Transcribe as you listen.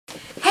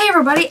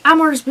everybody, I'm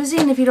ArtistBoozey,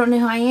 and if you don't know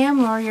who I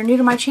am or you're new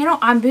to my channel,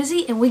 I'm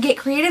Boozey, and we get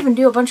creative and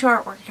do a bunch of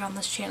artwork here on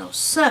this channel.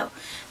 So,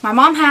 my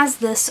mom has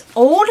this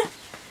old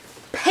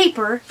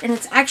paper, and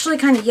it's actually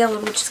kind of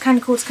yellowed, which is kind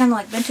of cool. It's kind of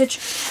like vintage,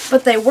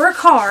 but they were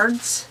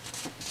cards.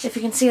 If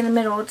you can see in the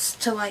middle, it's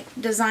to like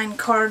design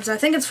cards. I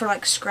think it's for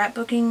like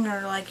scrapbooking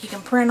or like you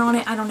can print on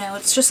it. I don't know.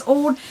 It's just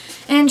old,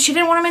 and she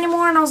didn't want them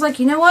anymore, and I was like,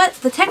 you know what?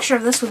 The texture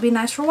of this would be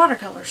nice for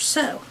watercolors.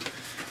 So,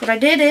 what I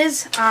did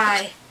is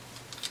I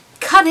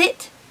cut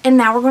it. And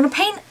now we're going to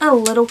paint a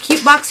little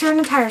cute boxer and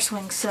a tire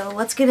swing. So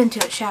let's get into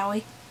it, shall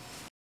we?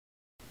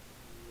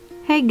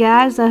 Hey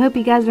guys, I hope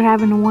you guys are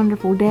having a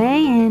wonderful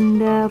day.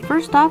 And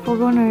first off, we're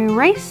going to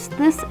erase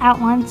this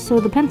outline so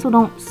the pencil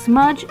don't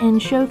smudge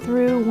and show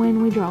through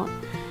when we draw it.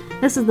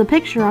 This is the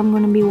picture I'm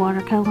going to be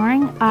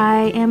watercoloring.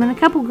 I am in a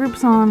couple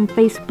groups on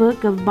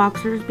Facebook of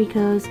boxers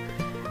because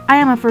I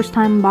am a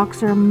first-time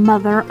boxer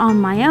mother on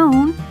my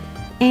own.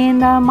 And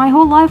my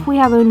whole life we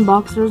have owned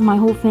boxers, my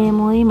whole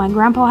family. My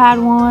grandpa had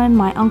one,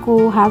 my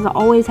uncle has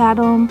always had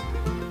them.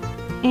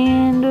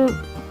 And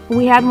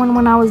we had one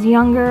when I was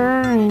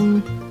younger,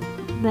 and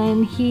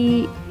then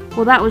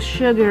that was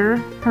Sugar.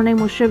 Her name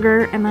was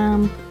Sugar,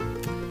 and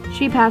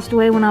she passed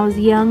away when I was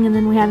young, and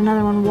then we had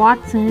another one,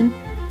 Watson.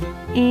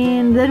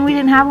 And then we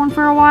didn't have one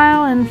for a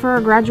while, and for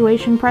a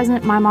graduation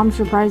present, my mom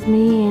surprised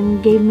me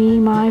and gave me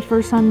my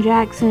first son,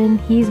 Jackson.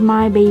 He's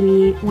my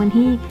baby.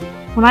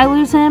 When I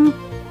lose him,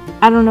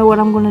 I don't know what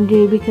I'm going to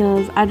do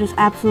because I just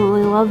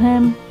absolutely love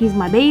him. He's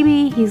my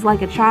baby. He's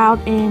like a child,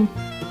 and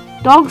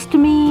dogs to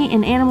me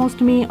and animals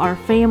to me are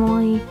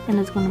family, and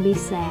it's going to be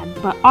sad.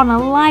 But on a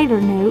lighter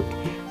note,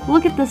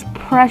 look at this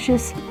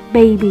precious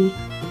baby.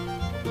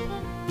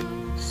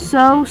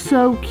 So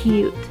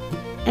cute.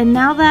 And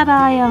now that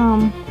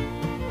I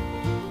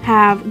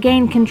have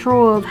gained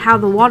control of how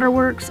the water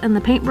works and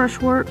the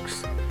paintbrush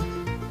works,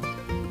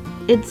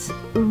 it's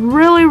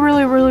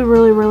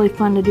really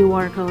fun to do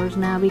watercolors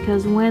now,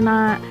 because when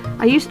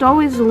I used to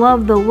always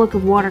love the look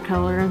of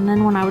watercolor, and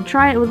then when I would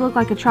try it, it would look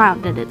like a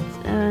child did it,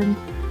 and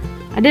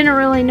I didn't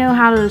really know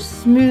how to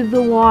smooth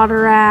the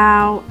water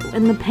out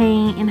in the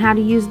paint and how to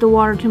use the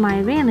water to my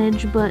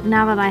advantage. But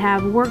now that I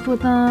have worked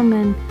with them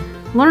and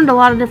learned a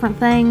lot of different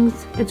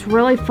things, it's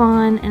really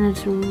fun and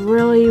it's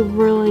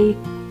really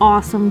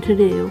awesome to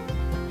do.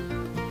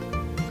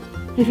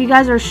 If you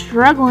guys are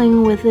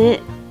struggling with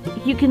it,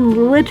 you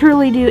can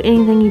literally do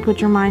anything you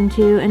put your mind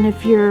to, and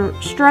if you're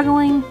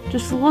struggling,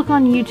 just look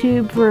on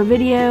YouTube for a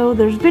video.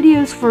 There's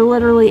videos for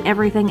literally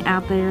everything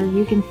out there.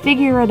 You can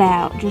figure it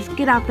out. Just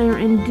get out there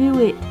and do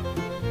it.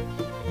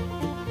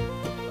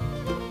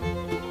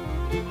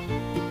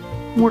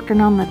 I'm working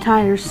on the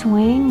tire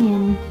swing,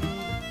 and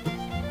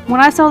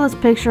when I saw this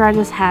picture, I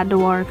just had to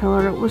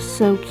watercolor. It was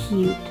so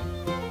cute.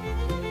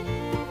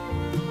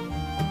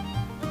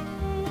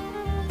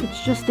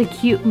 It's just a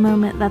cute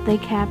moment that they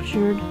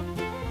captured.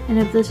 And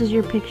if this is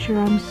your picture,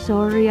 I'm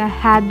sorry, I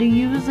had to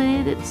use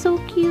it. It's so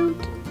cute.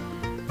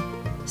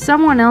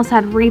 Someone else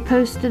had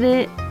reposted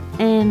it,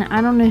 and I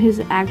don't know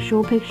whose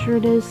actual picture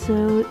it is,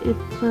 so if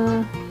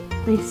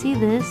they see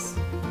this,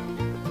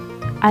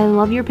 I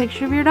love your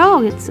picture of your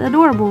dog. It's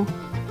adorable.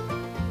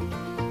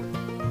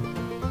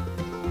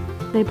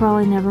 They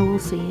probably never will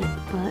see it,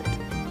 but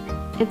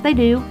if they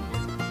do,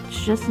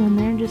 it's just in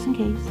there just in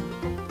case.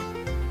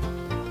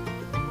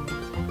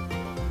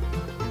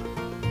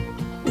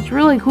 It's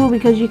really cool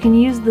because you can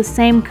use the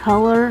same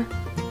color,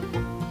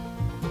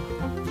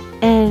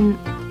 and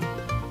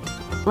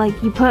like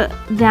you put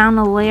down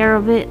a layer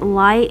of it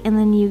light, and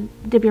then you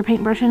dip your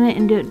paintbrush in it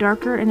and do it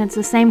darker, and it's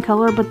the same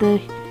color, but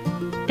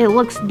it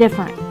looks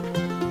different.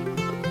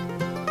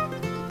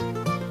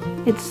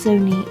 It's so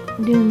neat.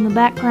 Doing the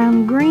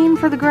background green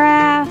for the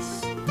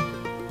grass,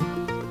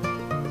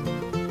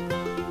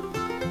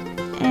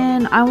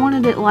 and I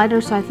wanted it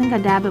lighter, so I think I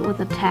dab it with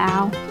a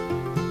towel.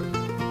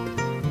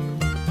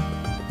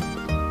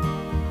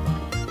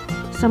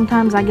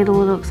 Sometimes I get a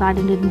little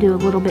excited and do a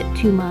little bit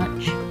too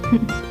much.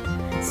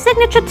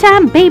 Signature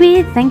time,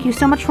 baby! Thank you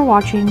so much for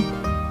watching.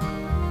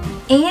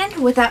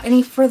 And without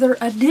any further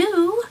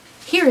ado,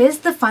 here is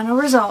the final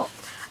result.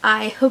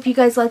 I hope you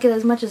guys like it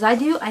as much as I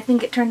do. I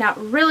think it turned out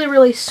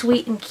really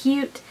sweet and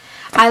cute.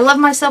 I love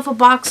myself a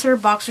boxer.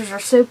 Boxers are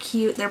so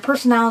cute. Their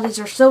personalities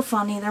are so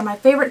funny. They're my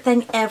favorite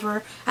thing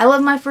ever. I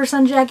love my first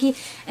son, Jackie.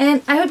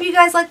 And I hope you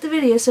guys liked the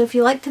video. So if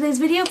you liked today's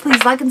video,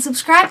 please like and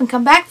subscribe and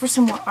come back for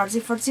some more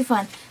artsy fartsy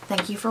fun.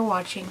 Thank you for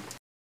watching.